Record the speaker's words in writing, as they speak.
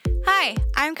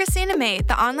I'm Christina May,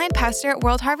 the online pastor at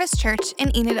World Harvest Church in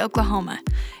Enid, Oklahoma.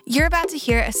 You're about to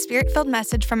hear a spirit-filled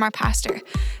message from our pastor.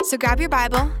 So grab your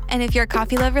Bible, and if you're a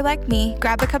coffee lover like me,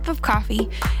 grab a cup of coffee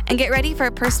and get ready for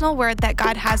a personal word that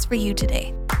God has for you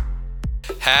today.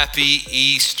 Happy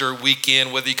Easter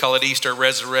weekend, whether you call it Easter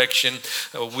Resurrection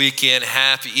weekend,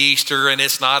 happy Easter. And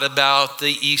it's not about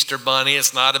the Easter bunny.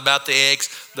 It's not about the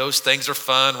eggs. Those things are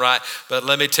fun, right? But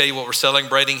let me tell you what we're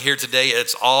celebrating here today.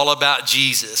 It's all about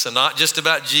Jesus, and not just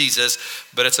about Jesus,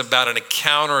 but it's about an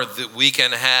encounter that we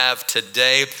can have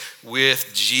today with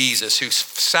Jesus, who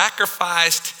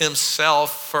sacrificed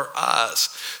himself for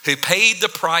us, who paid the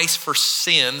price for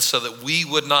sin so that we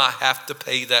would not have to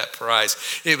pay that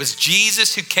price. It was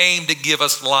Jesus who came to give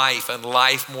us life and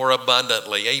life more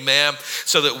abundantly, amen?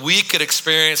 So that we could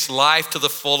experience life to the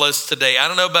fullest today. I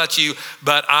don't know about you,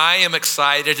 but I am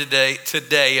excited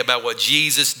today about what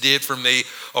Jesus did for me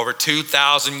over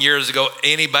 2,000 years ago.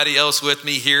 Anybody else with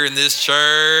me here in this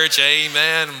church?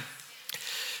 Amen.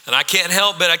 And I can't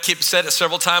help but, I keep said it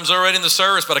several times already in the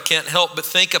service, but I can't help but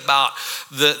think about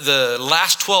the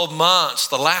last 12 months,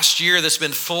 the last year that's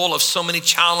been full of so many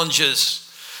challenges.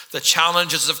 The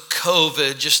challenges of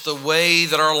COVID, just the way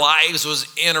that our lives was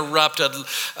interrupted.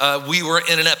 We were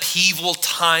in an upheaval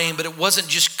time, but it wasn't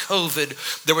just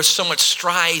COVID. There was so much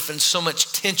strife and so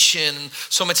much tension,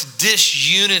 so much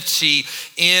disunity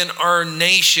in our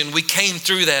nation. We came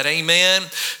through that, amen?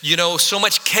 You know, so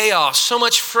much chaos, so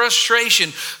much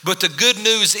frustration. But the good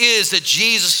news is that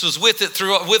Jesus was with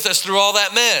us through all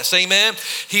that mess, amen?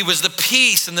 He was the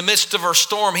peace in the midst of our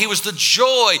storm. He was the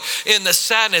joy in the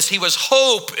sadness. He was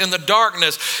hope in the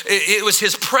darkness. It was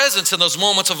his presence in those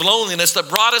moments of loneliness that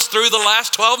brought us through the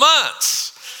last 12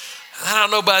 months. I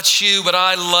don't know about you, but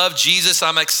I love Jesus.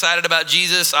 I'm excited about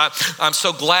Jesus. I'm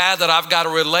so glad that I've got a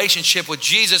relationship with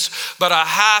Jesus, but I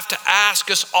have to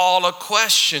ask us all a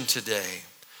question today.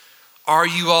 Are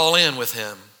you all in with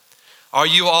him? Are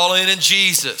you all in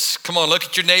Jesus? Come on, look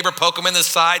at your neighbor, poke him in the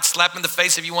side, slap him in the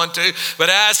face if you want to,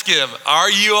 but ask him, are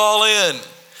you all in?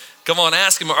 Come on,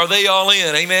 ask him, are they all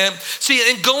in? Amen. See,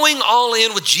 and going all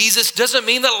in with Jesus doesn't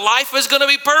mean that life is going to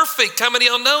be perfect. How many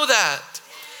of y'all know that?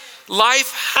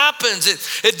 Life happens.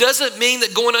 It doesn't mean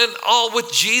that going in all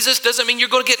with Jesus doesn't mean you're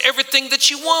going to get everything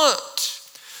that you want.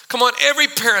 Come on, every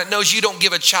parent knows you don't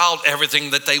give a child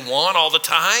everything that they want all the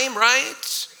time,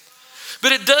 right?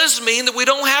 But it does mean that we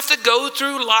don't have to go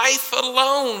through life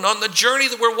alone on the journey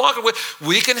that we're walking with.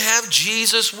 We can have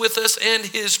Jesus with us in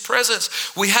his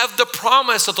presence. We have the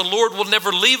promise that the Lord will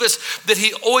never leave us, that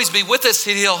he'll always be with us,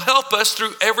 and he'll help us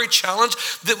through every challenge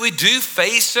that we do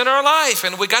face in our life.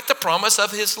 And we got the promise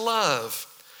of his love.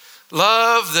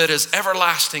 Love that is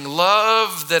everlasting,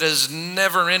 love that is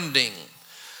never ending.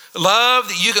 Love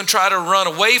that you can try to run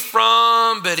away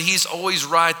from, but he's always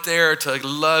right there to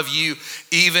love you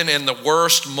even in the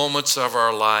worst moments of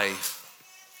our life.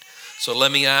 So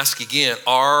let me ask again,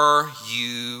 are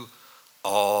you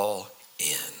all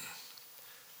in?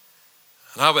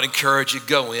 And I would encourage you,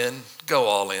 go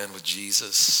all in with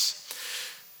Jesus.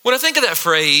 When I think of that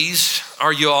phrase,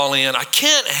 are you all in? I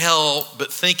can't help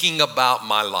but thinking about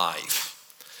my life.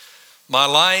 My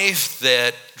life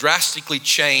that drastically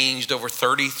changed over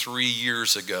 33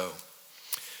 years ago.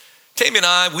 Tammy and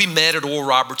I, we met at Oral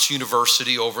Roberts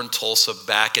University over in Tulsa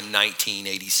back in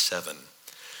 1987.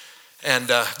 And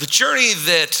the journey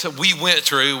that we went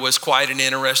through was quite an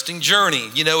interesting journey.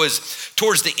 You know, as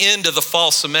towards the end of the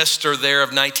fall semester there of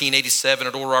 1987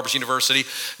 at Oral Roberts University.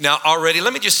 Now already,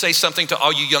 let me just say something to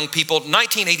all you young people.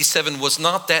 1987 was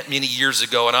not that many years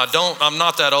ago, and I'm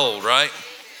not that old, right?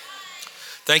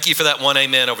 Thank you for that one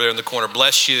amen over there in the corner.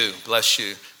 Bless you, bless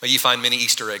you. May you find many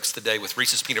Easter eggs today with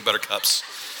Reese's peanut butter cups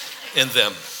in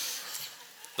them.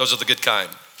 Those are the good kind.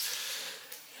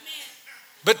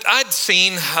 But I'd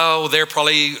seen how they're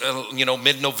probably,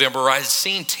 mid-November, I'd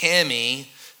seen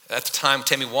Tammy, at the time,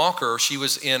 Tammy Walker, she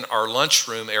was in our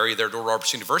lunchroom area there at Oral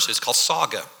Roberts University. It's called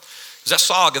Saga. It was that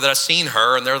Saga that I seen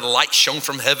her, and there the light shone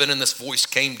from heaven, and this voice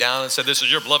came down and said, "This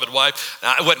is your beloved wife."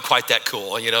 Now, it wasn't quite that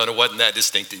cool, and it wasn't that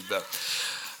distinctive, but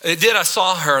it did. I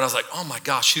saw her, and I was like, oh my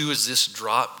gosh, who is this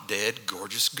drop-dead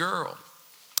gorgeous girl?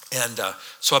 And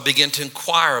so I began to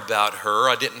inquire about her.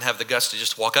 I didn't have the guts to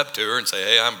just walk up to her and say,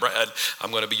 "Hey, I'm Brad. I'm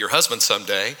going to be your husband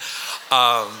someday."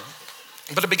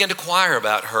 But I began to inquire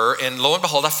about her, and lo and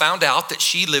behold, I found out that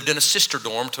she lived in a sister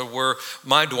dorm to where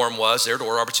my dorm was there at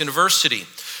Oral Roberts University.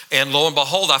 And lo and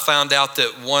behold, I found out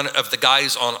that one of the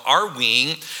guys on our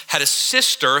wing had a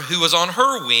sister who was on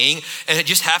her wing, and it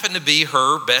just happened to be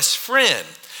her best friend.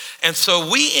 And so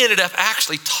we ended up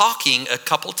actually talking a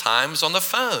couple times on the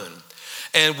phone.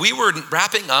 And we were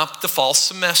wrapping up the fall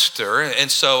semester. And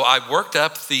so I worked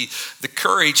up the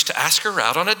courage to ask her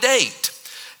out on a date.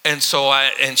 And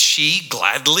she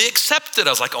gladly accepted. I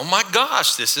was like, oh my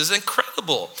gosh, this is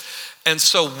incredible. And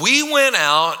so we went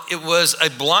out. It was a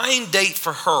blind date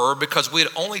for her because we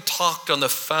had only talked on the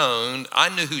phone.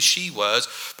 I knew who she was,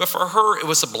 but for her, it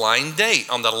was a blind date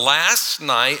on the last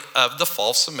night of the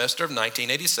fall semester of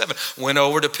 1987. Went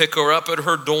over to pick her up at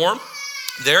her dorm.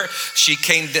 There, she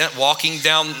came down, walking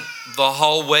down the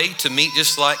hallway to meet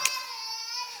just like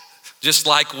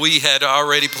we had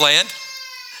already planned.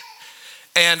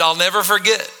 And I'll never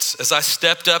forget, as I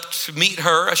stepped up to meet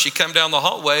her, as she came down the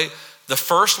hallway, the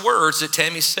first words that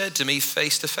Tammy said to me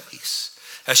face to face.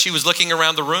 As she was looking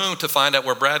around the room to find out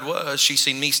where Brad was, she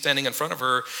seen me standing in front of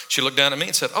her. She looked down at me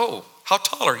and said, oh, how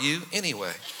tall are you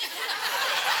anyway?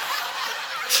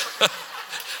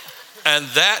 And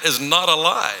that is not a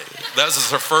lie. Those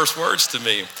are her first words to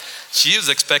me. She was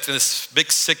expecting this big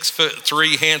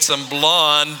 6'3" handsome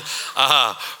blonde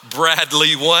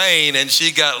Bradley Wayne, and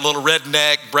she got a little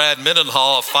redneck Brad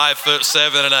Mendenhall,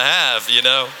 5'7.5", you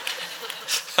know.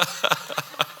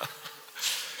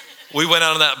 We went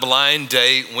out on that blind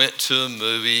date, went to a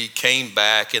movie, came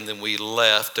back, and then we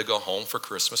left to go home for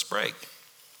Christmas break.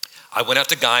 I went out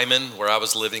to Guyman, where I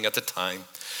was living at the time.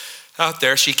 Out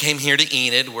there, she came here to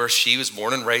Enid, where she was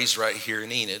born and raised right here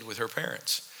in Enid with her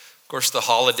parents. Of course, the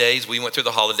holidays, we went through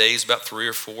the holidays, about 3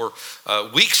 or 4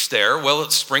 weeks there. Well,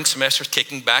 the spring semester's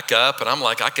kicking back up, and I'm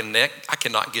like, I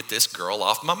cannot get this girl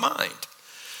off my mind.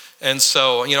 And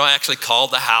so, I actually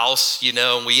called the house,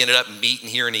 and we ended up meeting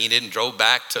here in Enid and drove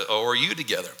back to ORU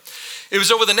together. It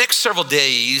was over the next several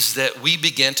days that we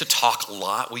began to talk a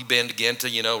lot. We began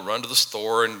to, run to the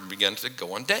store and began to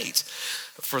go on dates.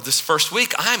 For this first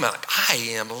week, I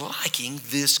am liking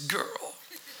this girl.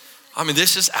 I mean,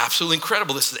 this is absolutely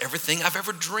incredible. This is everything I've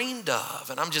ever dreamed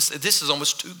of. And this is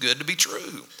almost too good to be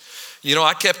true.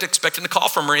 I kept expecting a call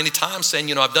from her anytime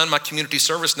saying, I've done my community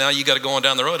service now. You got to go on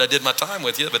down the road. I did my time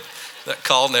with you, but that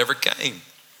call never came.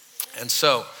 And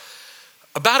so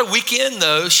about a week in,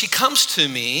 though, she comes to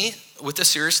me with a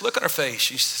serious look on her face.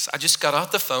 She says, I just got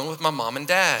off the phone with my mom and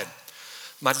dad.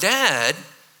 My dad,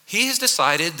 he has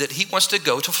decided that he wants to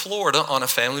go to Florida on a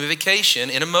family vacation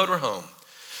in a motorhome.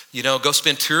 Go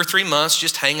spend 2 or 3 months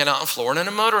just hanging out in Florida in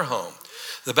a motorhome.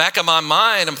 The back of my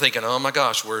mind, I'm thinking, oh my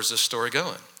gosh, where's this story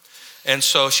going? And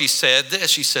so she said this,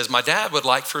 she says, my dad would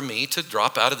like for me to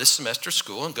drop out of this semester of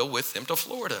school and go with them to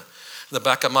Florida. In the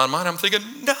back of my mind, I'm thinking,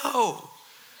 no.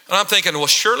 And I'm thinking, well,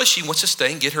 surely she wants to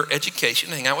stay and get her education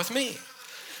and hang out with me.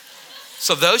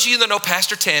 So those of you that know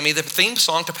Pastor Tammy, the theme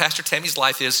song to Pastor Tammy's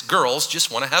life is, girls just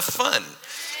want to have fun,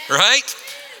 right?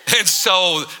 And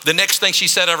so the next thing she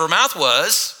said out of her mouth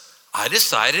was, I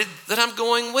decided that I'm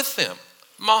going with them.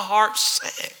 My heart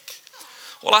sank.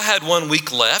 Well, I had 1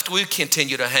 week left. We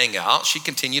continued to hang out. She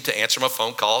continued to answer my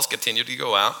phone calls, continued to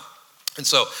go out. And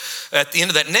so at the end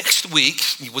of that next week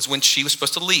was when she was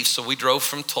supposed to leave. So we drove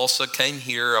from Tulsa, came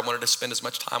here. I wanted to spend as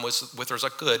much time with her as I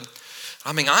could.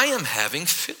 I mean, I am having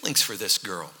feelings for this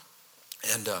girl.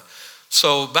 And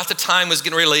so about the time was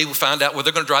getting ready to leave, we found out, well,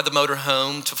 they're going to drive the motor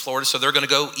home to Florida. So they're going to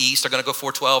go east. They're going to go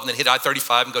 412 and then hit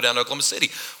I-35 and go down to Oklahoma City.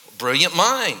 Brilliant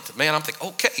mind. Man, I'm thinking,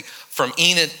 okay, from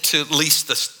Enid to at least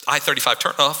the I-35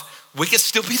 turnoff, we can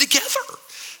still be together.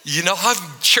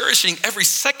 I'm cherishing every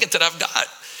second that I've got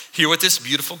here with this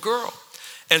beautiful girl.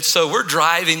 And so we're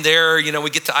driving there, we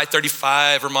get to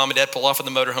I-35, her mom and dad pull off in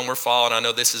the motorhome, we're following. I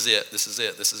know this is it, this is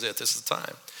the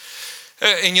time.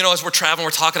 And as we're traveling,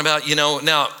 we're talking about,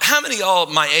 now how many of y'all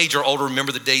my age or older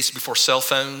remember the days before cell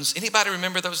phones? Anybody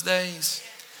remember those days?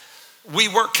 We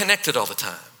weren't connected all the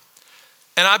time.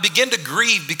 And I began to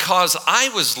grieve because I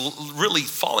was really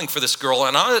falling for this girl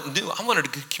and I knew I wanted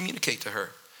to communicate to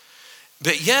her.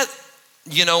 But yet,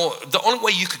 the only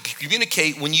way you could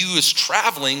communicate when you was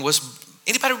traveling was,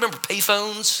 anybody remember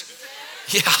payphones?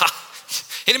 Yeah.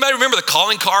 Anybody remember the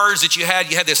calling cards that you had?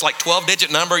 You had this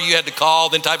 12-digit number you had to call,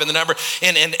 then type in the number,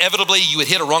 and inevitably you would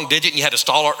hit a wrong digit and you had to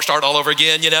start all over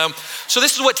again, So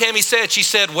this is what Tammy said. She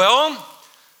said, well,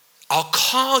 I'll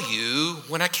call you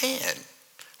when I can.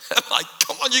 I'm like,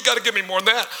 come on, you got to give me more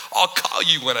than that. I'll call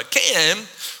you when I can.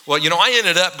 Well, I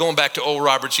ended up going back to Oral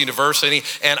Roberts University,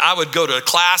 and I would go to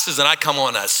classes, and I'd come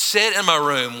on, I'd sit in my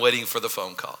room waiting for the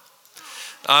phone call.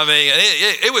 I mean,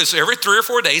 it was every 3 or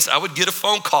 4 days, I would get a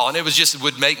phone call, and it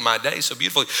would make my day so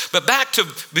beautifully. But back to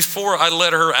before I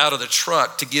let her out of the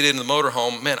truck to get in the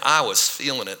motorhome, man, I was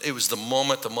feeling it. It was the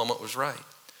moment was right.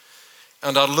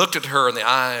 And I looked at her in the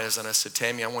eyes, and I said,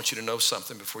 Tammy, I want you to know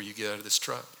something before you get out of this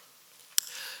truck.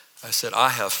 I said, I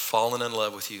have fallen in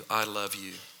love with you. I love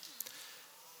you.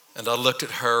 And I looked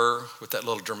at her with that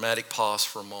little dramatic pause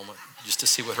for a moment, just to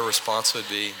see what her response would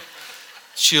be.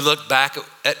 She looked back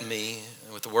at me,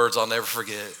 and with the words I'll never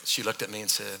forget, she looked at me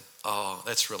and said, "Oh,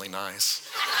 that's really nice."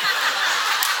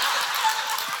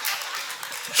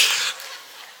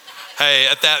 Hey,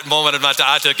 at that moment in my time,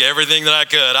 I took everything that I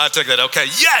could. I took that, okay,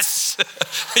 yes,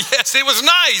 yes, it was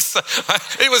nice.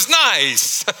 It was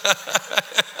nice.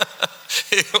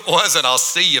 It wasn't, I'll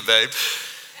see you, babe.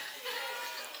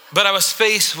 But I was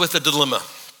faced with a dilemma.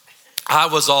 I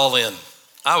was all in.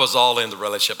 I was all in the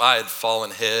relationship. I had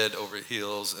fallen head over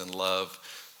heels in love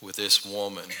with this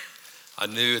woman. I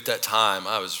knew at that time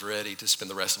I was ready to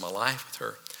spend the rest of my life with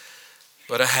her.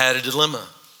 But I had a dilemma.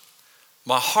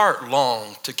 My heart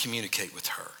longed to communicate with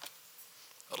her.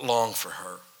 I longed for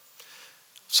her.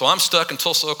 So I'm stuck in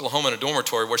Tulsa, Oklahoma in a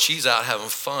dormitory where she's out having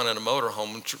fun in a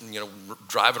motorhome,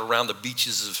 driving around the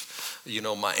beaches of,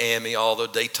 Miami, all the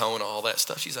Daytona, all that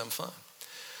stuff. She's having fun.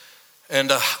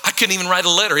 And I couldn't even write a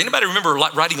letter. Anybody remember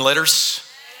writing letters?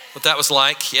 What that was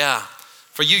like? Yeah.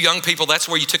 For you young people, that's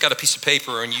where you took out a piece of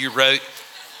paper and you wrote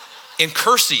in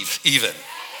cursive even.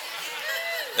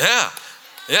 Yeah.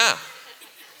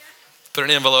 Put it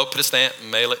in an envelope, put a stamp,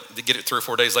 mail it, get it 3 or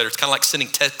 4 days later. It's kind of like sending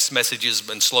text messages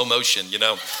in slow motion,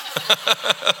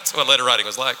 That's what letter writing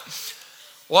was like.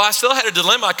 Well, I still had a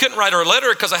dilemma. I couldn't write her a letter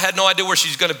because I had no idea where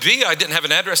she's going to be. I didn't have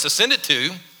an address to send it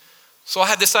to. So I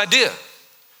had this idea.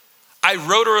 I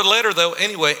wrote her a letter, though,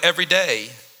 anyway, every day.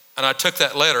 And I took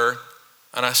that letter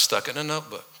and I stuck it in a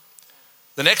notebook.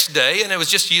 The next day, and it was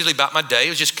just usually about my day, it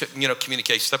was just,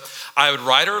 communication stuff. I would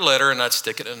write her a letter and I'd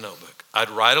stick it in a notebook. I'd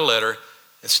write a letter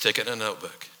and stick it in a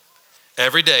notebook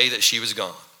every day that she was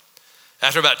gone.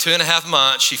 After about 2.5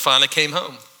 months, she finally came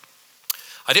home.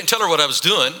 I didn't tell her what I was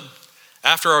doing.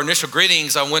 After our initial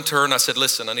greetings, I went to her and I said,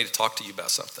 "Listen, I need to talk to you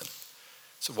about something."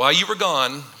 So while you were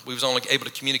gone, we was only able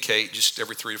to communicate just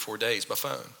every 3 to 4 days by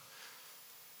phone.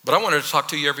 But I wanted to talk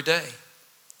to you every day.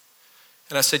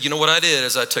 And I said, what I did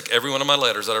is I took every one of my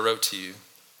letters that I wrote to you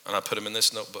and I put them in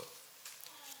this notebook.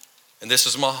 And this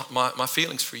is my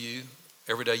feelings for you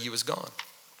every day you was gone.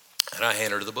 And I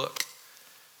handed her the book.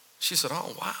 She said,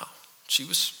 "Oh, wow." She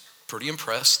was pretty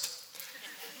impressed.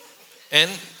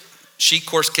 And she, of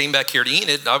course, came back here to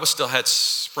Enid. I still had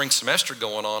spring semester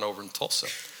going on over in Tulsa.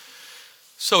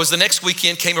 So as the next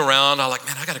weekend came around, I was like,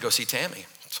 man, I got to go see Tammy.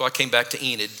 So I came back to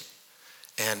Enid.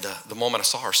 And the moment I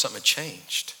saw her, something had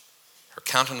changed. Her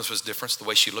countenance was different. The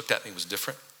way she looked at me was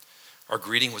different. Our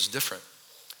greeting was different.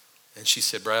 And she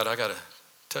said, "Brad, I got to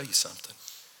tell you something."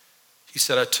 He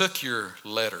said, "I took your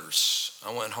letters.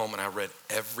 I went home and I read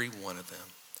every one of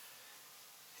them."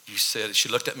 She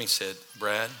looked at me and said,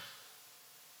 "Brad,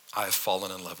 I have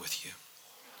fallen in love with you.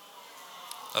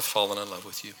 I've fallen in love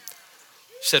with you."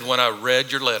 She said, "When I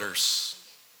read your letters,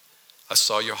 I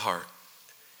saw your heart,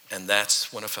 and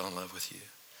that's when I fell in love with you."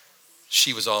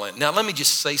 She was all in. Now, let me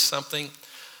just say something.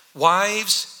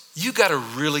 Wives, you got a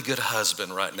really good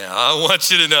husband right now. I want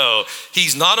you to know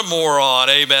he's not a moron,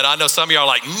 amen. I know some of y'all are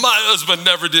like, "My husband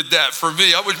never did that for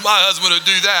me. I wish my husband would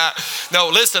do that." No,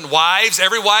 listen, wives,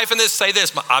 every wife in this, say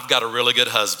this: "I've got a really good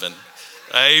husband."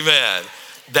 Amen.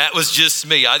 That was just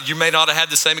me. You may not have had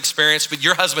the same experience, but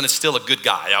your husband is still a good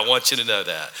guy. I want you to know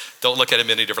that. Don't look at him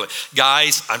any differently.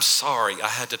 Guys, I'm sorry. I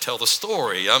had to tell the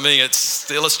story. It's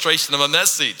the illustration of a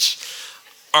message.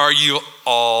 Are you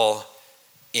all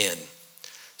in?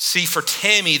 See, for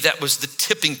Tammy, that was the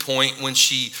tipping point when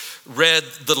she read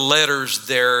the letters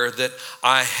there that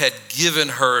I had given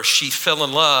her. She fell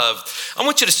in love. I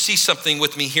want you to see something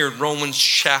with me here in Romans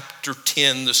chapter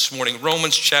 10 this morning.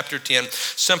 Romans chapter 10,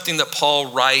 something that Paul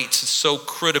writes is so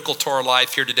critical to our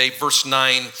life here today. Verse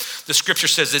 9, the scripture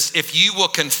says this: "If you will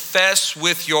confess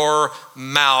with your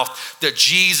mouth that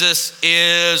Jesus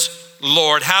is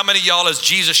Lord." How many of y'all is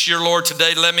Jesus your Lord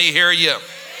today? Let me hear you.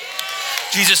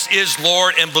 Jesus is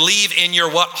Lord, and believe in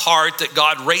your heart that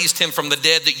God raised him from the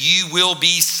dead, that you will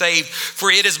be saved.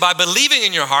 For it is by believing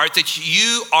in your heart that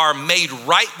you are made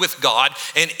right with God,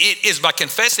 and it is by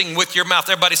confessing with your mouth.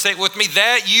 Everybody say it with me: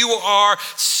 that you are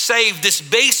saved. This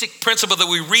basic principle that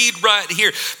we read right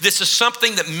here, this is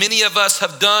something that many of us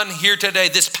have done here today.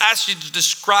 This passage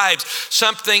describes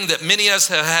something that many of us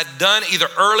have had done either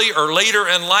early or later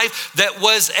in life that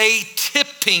was a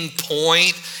tipping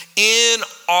point in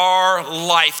our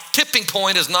life. Tipping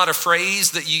point is not a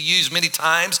phrase that you use many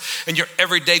times in your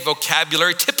everyday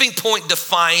vocabulary. Tipping point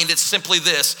defined, it's simply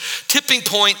this. Tipping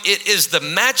point, it is the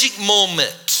magic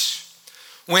moment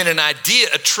when an idea,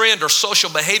 a trend, or social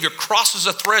behavior crosses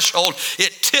a threshold.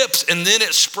 It tips and then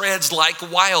it spreads like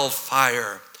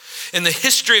wildfire. In the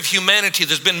history of humanity,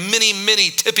 there's been many, many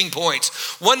tipping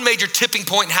points. One major tipping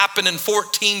point happened in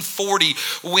 1440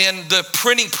 when the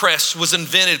printing press was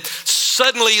invented.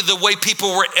 Suddenly, the way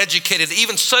people were educated,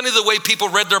 even suddenly the way people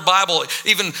read their Bible,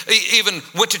 even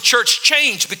went to church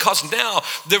changed, because now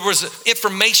there was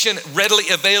information readily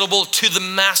available to the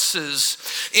masses.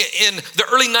 In the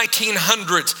early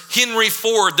 1900s, Henry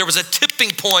Ford, there was a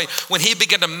tipping point when he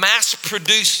began to mass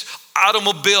produce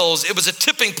automobiles. It was a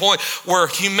tipping point where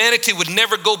humanity would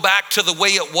never go back to the way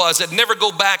it was. It'd never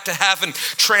go back to having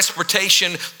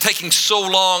transportation taking so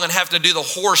long and having to do the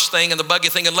horse thing and the buggy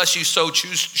thing unless you so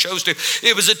chose to.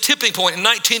 It was a tipping point. In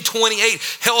 1928,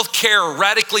 healthcare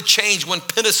radically changed when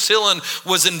penicillin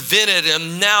was invented,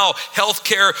 and now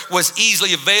healthcare was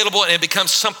easily available and it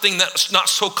becomes something that's not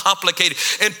so complicated.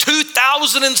 In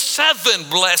 2007,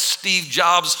 bless Steve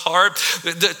Jobs' heart,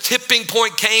 the tipping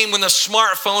point came when the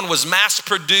smartphone was mass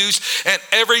produced, and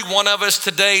every one of us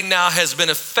today now has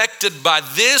been affected by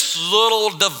this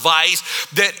little device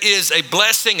that is a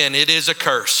blessing and it is a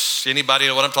curse. Anybody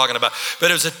know what I'm talking about? But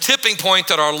it was a tipping point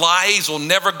that our lives will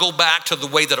never go back to the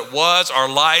way that it was. Our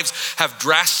lives have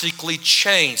drastically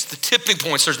changed. The tipping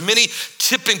points, there's many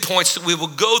tipping points that we will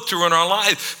go through in our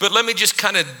life, but let me just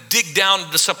kind of dig down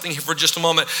into something here for just a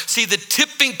moment. See, the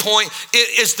tipping point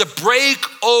is the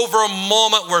breakover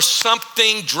moment where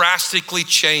something drastically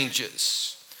changes.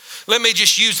 Let me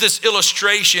just use this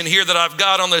illustration here that I've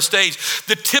got on the stage.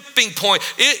 The tipping point,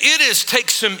 it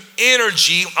takes some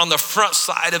energy on the front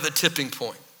side of a tipping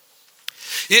point.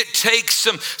 It takes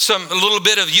some a little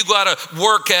bit of, you got to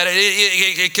work at it.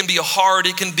 It can be hard.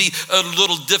 It can be a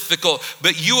little difficult,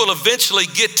 but you will eventually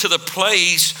get to the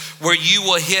place where you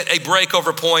will hit a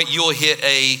breakover point. You'll hit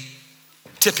a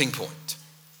tipping point.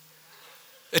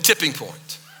 A tipping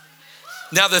point.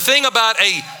 Now, the thing about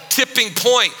a tipping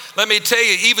point, let me tell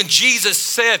you, even Jesus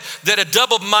said that a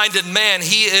double-minded man,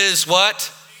 he is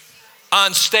what?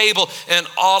 Unstable in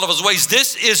all of his ways.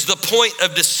 This is the point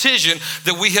of decision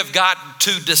that we have got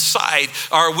to decide.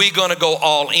 Are we going to go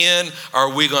all in? Or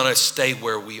are we going to stay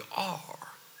where we are?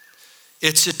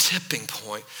 It's a tipping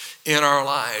point in our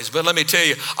lives. But let me tell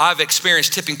you, I've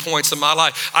experienced tipping points in my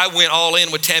life. I went all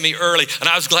in with Tammy early, and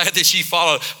I was glad that she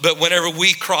followed. But whenever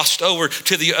we crossed over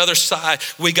to the other side,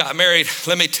 we got married.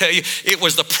 Let me tell you, it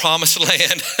was the promised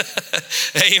land.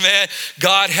 Amen.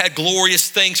 God had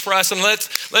glorious things for us. And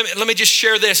let me just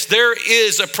share this. There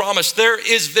is a promise. There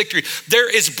is victory. There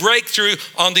is breakthrough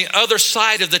on the other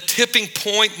side of the tipping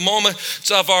point moments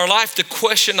of our life. The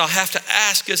question I'll have to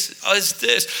ask is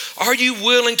this: are you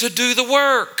willing to do the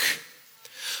work?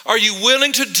 Are you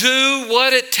willing to do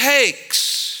what it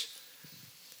takes?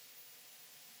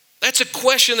 That's a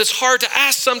question that's hard to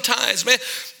ask sometimes, man.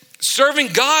 Serving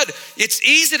God, it's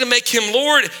easy to make him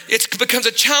Lord. It becomes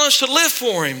a challenge to live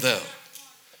for him, though.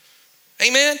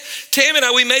 Amen? Tammy and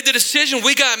I, we made the decision.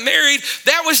 We got married.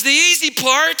 That was the easy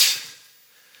part.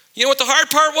 You know what the hard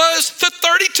part was? The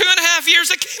 32 and a half years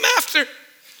that came after.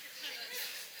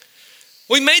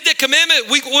 We made that commitment.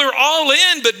 We were all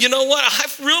in, but you know what?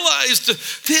 I've realized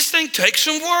this thing takes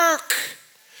some work.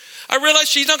 I realized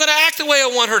she's not going to act the way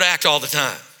I want her to act all the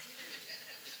time.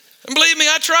 And believe me,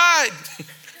 I tried.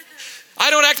 I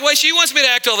don't act the way she wants me to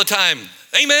act all the time.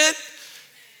 Amen?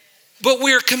 But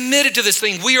we are committed to this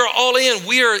thing. We are all in.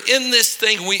 We are in this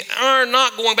thing. We are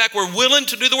not going back. We're willing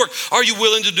to do the work. Are you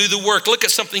willing to do the work? Look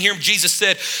at something here Jesus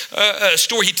said, a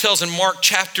story he tells in Mark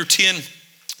chapter 10.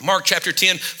 Mark chapter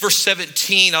 10, verse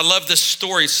 17. I love this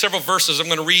story. Several verses I'm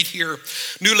going to read here.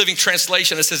 New Living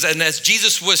Translation. It says, and as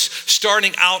Jesus was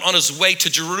starting out on his way to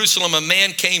Jerusalem, a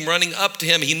man came running up to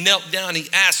him. He knelt down. He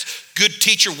asked, good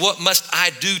teacher, what must I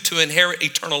do to inherit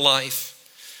eternal life?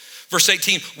 Verse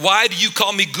 18, why do you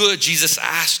call me good? Jesus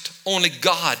asked. Only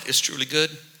God is truly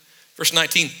good. Verse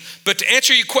 19, but to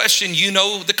answer your question, you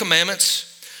know the commandments.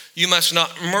 You must not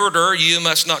murder. You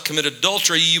must not commit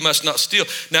adultery. You must not steal.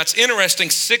 Now it's interesting,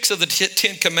 6 of the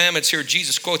 10 commandments here,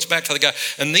 Jesus quotes back to the guy,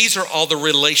 and these are all the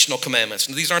relational commandments.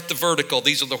 And these aren't the vertical.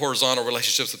 These are the horizontal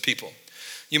relationships with people.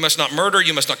 You must not murder.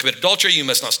 You must not commit adultery. You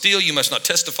must not steal. You must not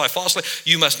testify falsely.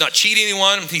 You must not cheat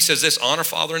anyone. He says this, honor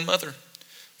father and mother.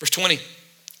 Verse 20,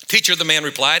 teacher, the man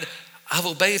replied, I've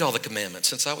obeyed all the commandments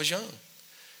since I was young.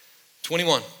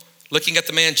 21, looking at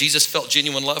the man, Jesus felt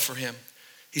genuine love for him.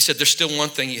 He said, there's still one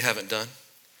thing you haven't done.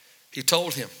 He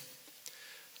told him,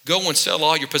 go and sell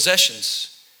all your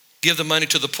possessions. Give the money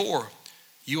to the poor.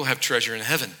 You will have treasure in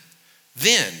heaven.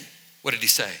 Then, what did he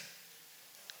say?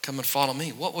 Come and follow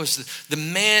me. What was the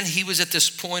man, he was at this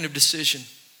point of decision.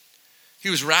 He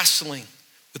was wrestling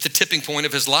with the tipping point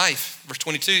of his life. Verse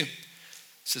 22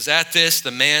 says, at this, the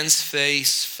man's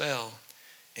face fell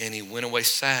and he went away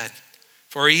sad,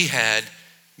 for he had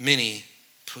many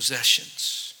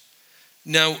possessions.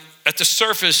 Now, at the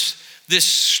surface, this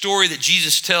story that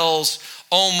Jesus tells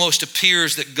almost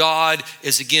appears that God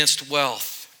is against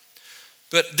wealth.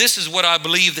 But this is what I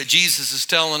believe that Jesus is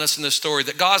telling us in this story,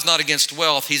 that God's not against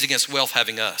wealth, he's against wealth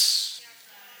having us.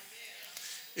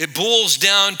 It boils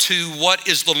down to what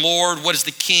is the Lord, what is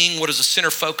the King, what is the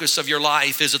center focus of your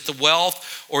life? Is it the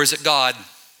wealth or is it God?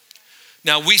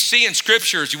 Now we see in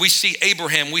scriptures, we see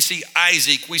Abraham, we see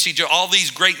Isaac, we see all these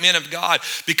great men of God,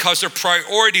 because their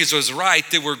priorities was right,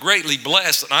 they were greatly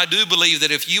blessed. And I do believe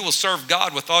that if you will serve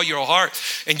God with all your heart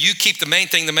and you keep the main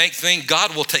thing,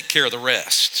 God will take care of the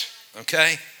rest,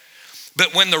 okay?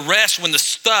 But when the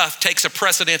stuff takes a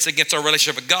precedence against our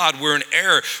relationship with God, we're in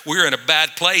error. We're in a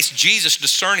bad place. Jesus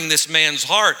discerning this man's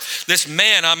heart. This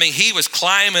man, he was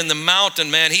climbing the mountain,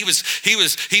 man. He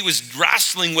was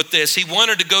wrestling with this. He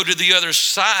wanted to go to the other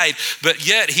side, but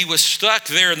yet he was stuck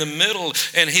there in the middle.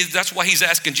 And that's why he's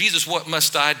asking Jesus, what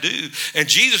must I do? And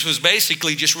Jesus was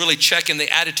basically just really checking the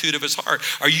attitude of his heart.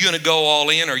 Are you going to go all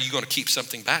in, or are you going to keep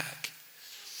something back?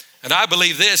 And I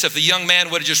believe this, if the young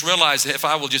man would have just realized that if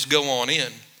I will just go on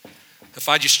in, if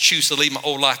I just choose to leave my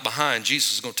old life behind,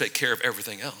 Jesus is going to take care of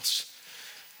everything else.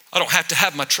 I don't have to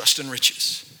have my trust in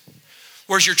riches.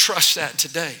 Where's your trust at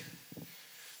today?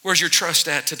 Where's your trust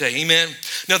at today? Amen.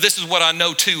 Now, this is what I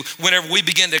know too. Whenever we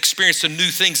begin to experience the new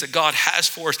things that God has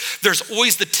for us, there's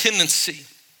always the tendency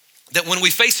that when we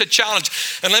face a challenge,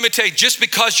 and let me tell you, just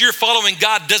because you're following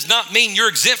God does not mean you're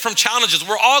exempt from challenges.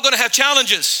 We're all going to have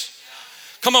challenges.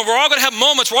 Come on, we're all gonna have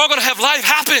moments. We're all gonna have life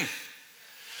happen.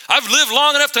 I've lived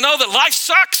long enough to know that life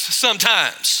sucks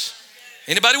sometimes.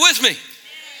 Anybody with me?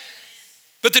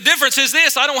 But the difference is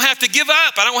this, I don't have to give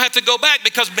up. I don't have to go back,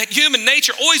 because human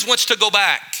nature always wants to go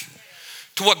back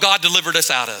to what God delivered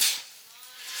us out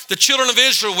of. The children of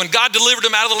Israel, when God delivered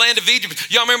them out of the land of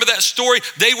Egypt, y'all remember that story?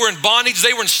 They were in bondage,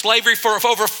 they were in slavery for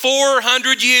over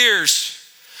 400 years.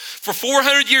 For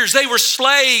 400 years, they were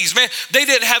slaves, man. They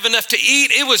didn't have enough to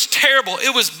eat. It was terrible. It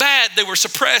was bad. They were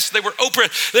suppressed. They were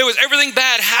oppressed. Everything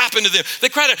bad happened to them. They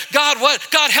cried out, God, what?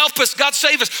 God, help us. God,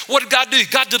 save us. What did God do?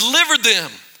 God delivered them.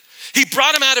 He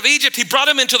brought them out of Egypt. He brought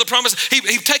them into the promise. He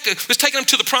was taking them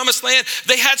to the promised land.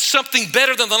 They had something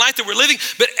better than the life that we're living.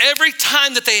 But every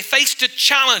time that they faced a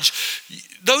challenge,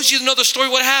 those of you who know the story,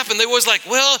 what happened? They was like,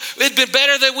 well, it'd been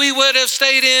better that we would have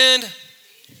stayed in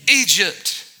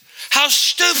Egypt. How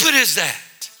stupid is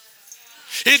that?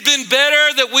 It'd been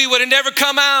better that we would have never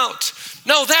come out.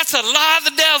 No, that's a lie of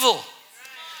the devil.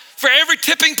 For every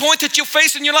tipping point that you'll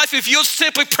face in your life, if you'll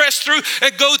simply press through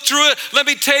and go through it, let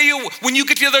me tell you, when you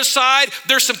get to the other side,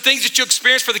 there's some things that you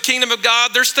experience for the kingdom of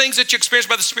God. There's things that you experience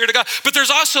by the Spirit of God. But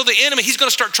there's also the enemy. He's going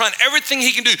to start trying everything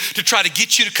he can do to try to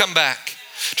get you to come back,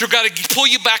 to try to pull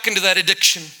you back into that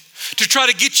addiction, to try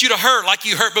to get you to hurt like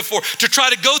you hurt before, to try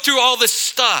to go through all this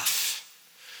stuff.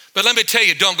 But let me tell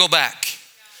you, don't go back.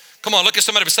 Come on, look at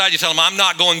somebody beside you, tell them, I'm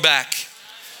not going back.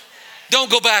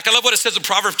 Don't go back. I love what it says in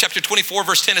Proverbs chapter 24,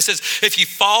 verse 10. It says, if you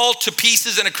fall to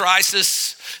pieces in a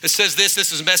crisis, it says this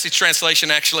is Message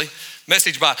translation actually.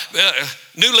 Message by,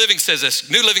 New Living says this.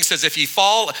 New Living says, if you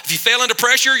fail under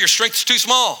pressure, your strength is too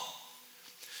small.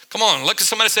 Come on, look at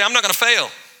somebody and say, I'm not gonna fail.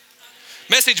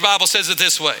 Message Bible says it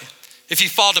this way. If you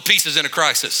fall to pieces in a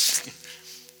crisis,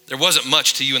 there wasn't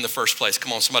much to you in the first place.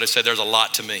 Come on, somebody said there's a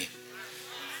lot to me.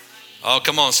 Oh,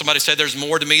 come on, somebody said there's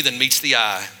more to me than meets the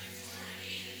eye.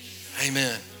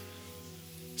 Amen.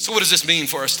 So what does this mean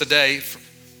for us today?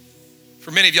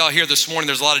 For many of y'all here this morning,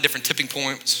 there's a lot of different tipping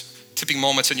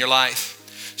moments in your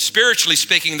life. Spiritually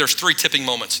speaking, there's 3 tipping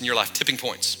moments in your life, tipping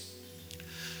points.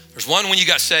 There's one when you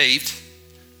got saved.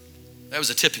 That was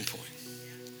a tipping point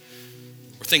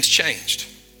where things changed.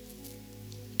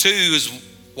 2 is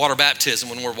water baptism,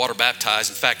 when we're water baptized.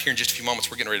 In fact, here in just a few moments,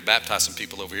 we're getting ready to baptize some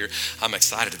people over here. I'm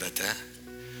excited about that.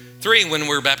 3, when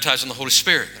we're baptized in the Holy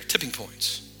Spirit. They're tipping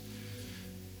points.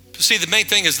 But see, the main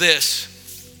thing is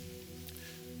this.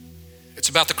 It's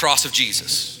about the cross of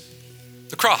Jesus.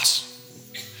 The cross.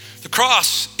 The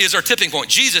cross is our tipping point.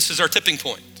 Jesus is our tipping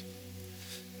point.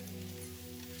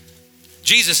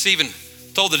 Jesus even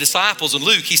told the disciples in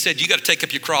Luke, he said, you got to take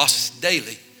up your cross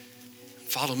daily and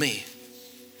follow me.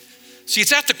 See,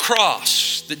 it's at the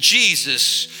cross that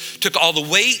Jesus took all the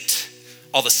weight,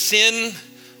 all the sin,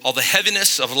 all the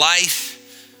heaviness of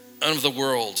life out of the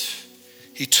world.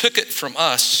 He took it from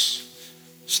us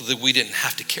so that we didn't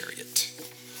have to carry it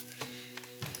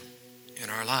in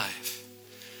our life.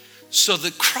 So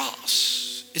the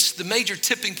cross It's the major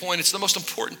tipping point. It's the most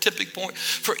important tipping point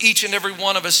for each and every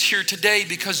one of us here today,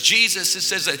 because Jesus, it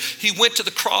says that he went to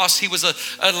the cross. He was a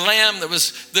lamb that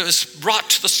was brought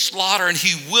to the slaughter, and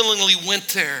he willingly went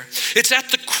there. It's at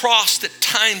the cross that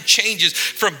time changes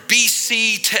from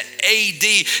BC to AD.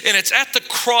 And it's at the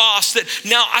cross that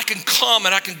now I can come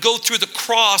and I can go through the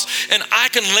cross and I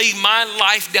can lay my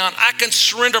life down. I can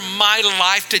surrender my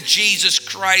life to Jesus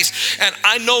Christ. And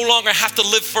I no longer have to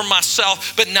live for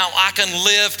myself, but now I can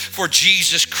live for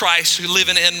Jesus Christ who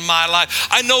living in my life.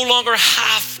 I no longer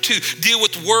have to deal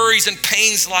with worries and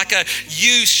pains like I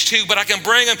used to, but I can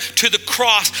bring them to the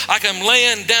cross. I can lay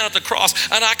down at the cross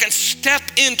and I can step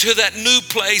into that new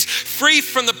place, free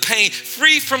from the pain,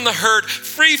 free from the hurt,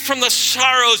 free from the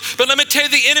sorrows. But let me tell you,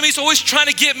 the enemy's always trying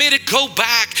to get me to go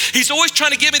back. He's always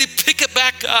trying to get me to pick it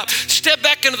back up, step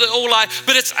back into the old life.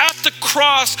 But it's at the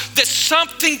cross that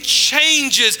something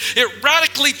changes. It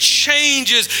radically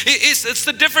changes. It's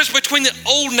the difference between the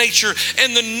old nature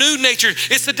and the new nature.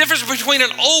 It's the difference between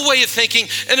an old way of thinking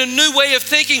and a new way of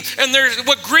thinking. And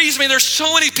what grieves me, there's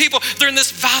so many people, they're in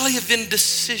this valley of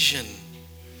indecision.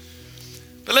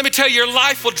 But let me tell you, your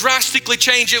life will drastically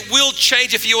change. It will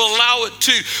change if you allow it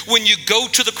to when you go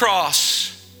to the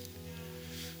cross.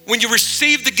 When you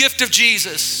receive the gift of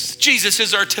Jesus, Jesus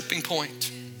is our tipping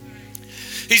point.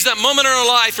 He's that moment in our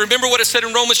life. Remember what it said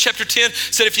in Romans chapter 10? It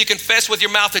said if you confess with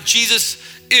your mouth that Jesus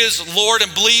is Lord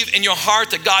and believe in your heart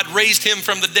that God raised him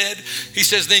from the dead, he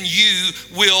says, then you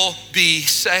will be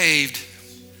saved.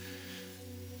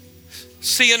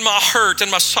 See, in my hurt and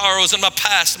my sorrows and my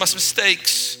past, my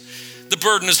mistakes, the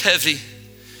burden is heavy.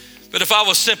 But if I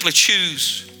will simply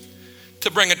choose to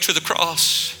bring it to the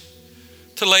cross,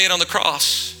 to lay it on the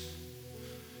cross,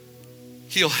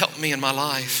 he'll help me in my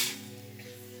life.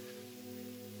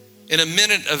 In a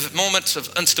minute of moments of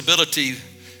instability,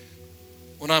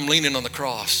 when I'm leaning on the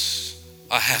cross,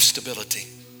 I have stability.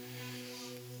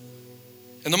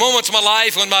 In the moments of my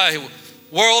life when my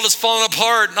world is falling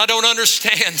apart and I don't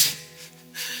understand,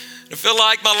 I feel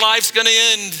like my life's gonna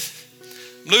end.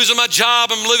 I'm losing my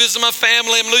job, I'm losing my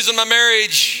family, I'm losing my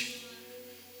marriage.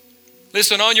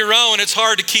 Listen, on your own, it's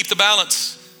hard to keep the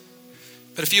balance.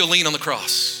 But if you lean on the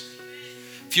cross,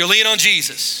 if you lean on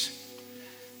Jesus,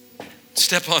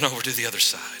 step on over to the other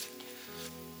side.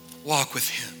 Walk with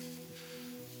him.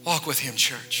 Walk with him,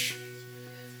 church.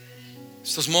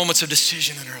 It's those moments of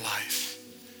decision in our life.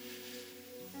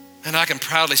 And I can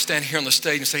proudly stand here on the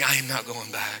stage and say, I am not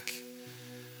going back.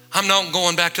 I'm not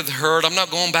going back to the hurt. I'm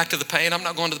not going back to the pain. I'm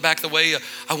not going back the way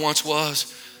I once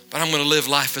was. But I'm going to live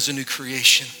life as a new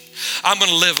creation. I'm going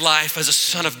to live life as a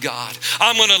son of God.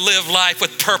 I'm going to live life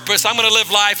with purpose. I'm going to live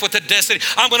life with a destiny.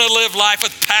 I'm going to live life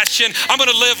with passion. I'm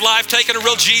going to live life taking a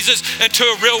real Jesus into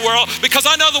a real world, because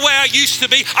I know the way I used to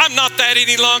be. I'm not that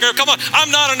any longer. Come on,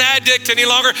 I'm not an addict any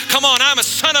longer. Come on, I'm a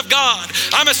son of God.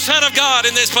 I'm a son of God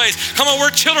in this place. Come on, we're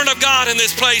children of God in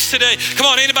this place today. Come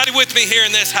on, anybody with me here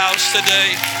in this house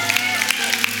today?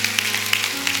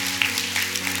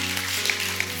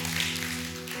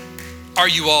 Are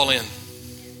you all in?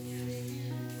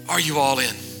 Are you all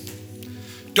in?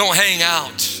 Don't hang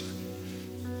out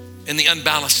in the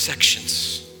unbalanced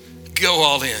sections. Go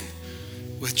all in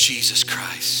with Jesus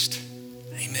Christ.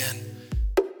 Amen.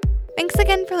 Thanks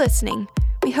again for listening.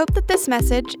 We hope that this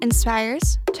message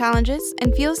inspires, challenges,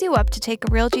 and fuels you up to take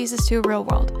a real Jesus to a real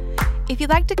world. If you'd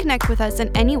like to connect with us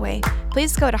in any way,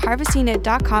 please go to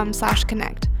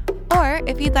harvestina.com/connect. Or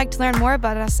if you'd like to learn more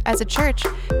about us as a church,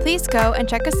 please go and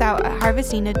check us out at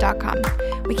harvestina.com.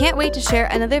 We can't wait to share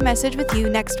another message with you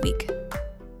next week.